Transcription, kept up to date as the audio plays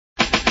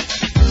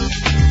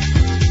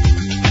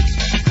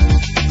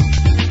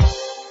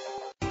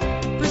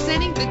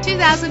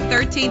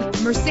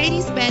2013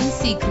 Mercedes-Benz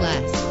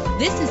C-Class.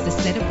 This is the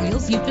set of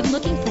wheels you've been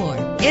looking for.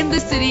 In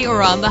the city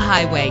or on the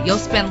highway, you'll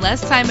spend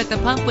less time at the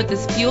pump with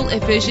this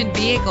fuel-efficient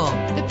vehicle.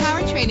 The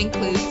powertrain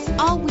includes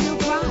all-wheel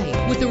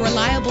drive with a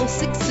reliable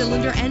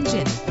 6-cylinder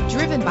engine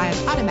driven by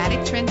an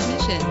automatic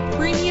transmission.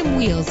 Premium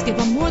wheels give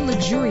a more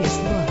luxurious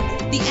look.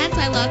 The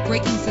anti-lock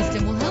braking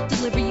system will help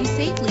deliver you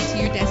safely to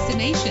your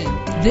destination.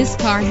 This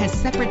car has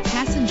separate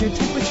passenger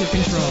temperature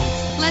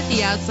controls. Let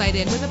the outside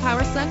in with a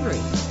power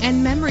sunroof.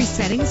 And memory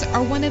settings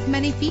are one of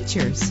many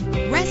features.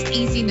 Rest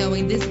easy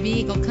knowing this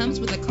vehicle comes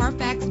with a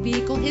Carfax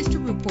Vehicle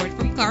History Report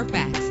from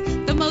Carfax,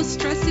 the most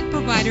trusted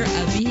provider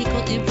of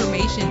vehicle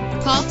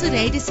information. Call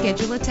today to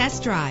schedule a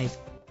test drive.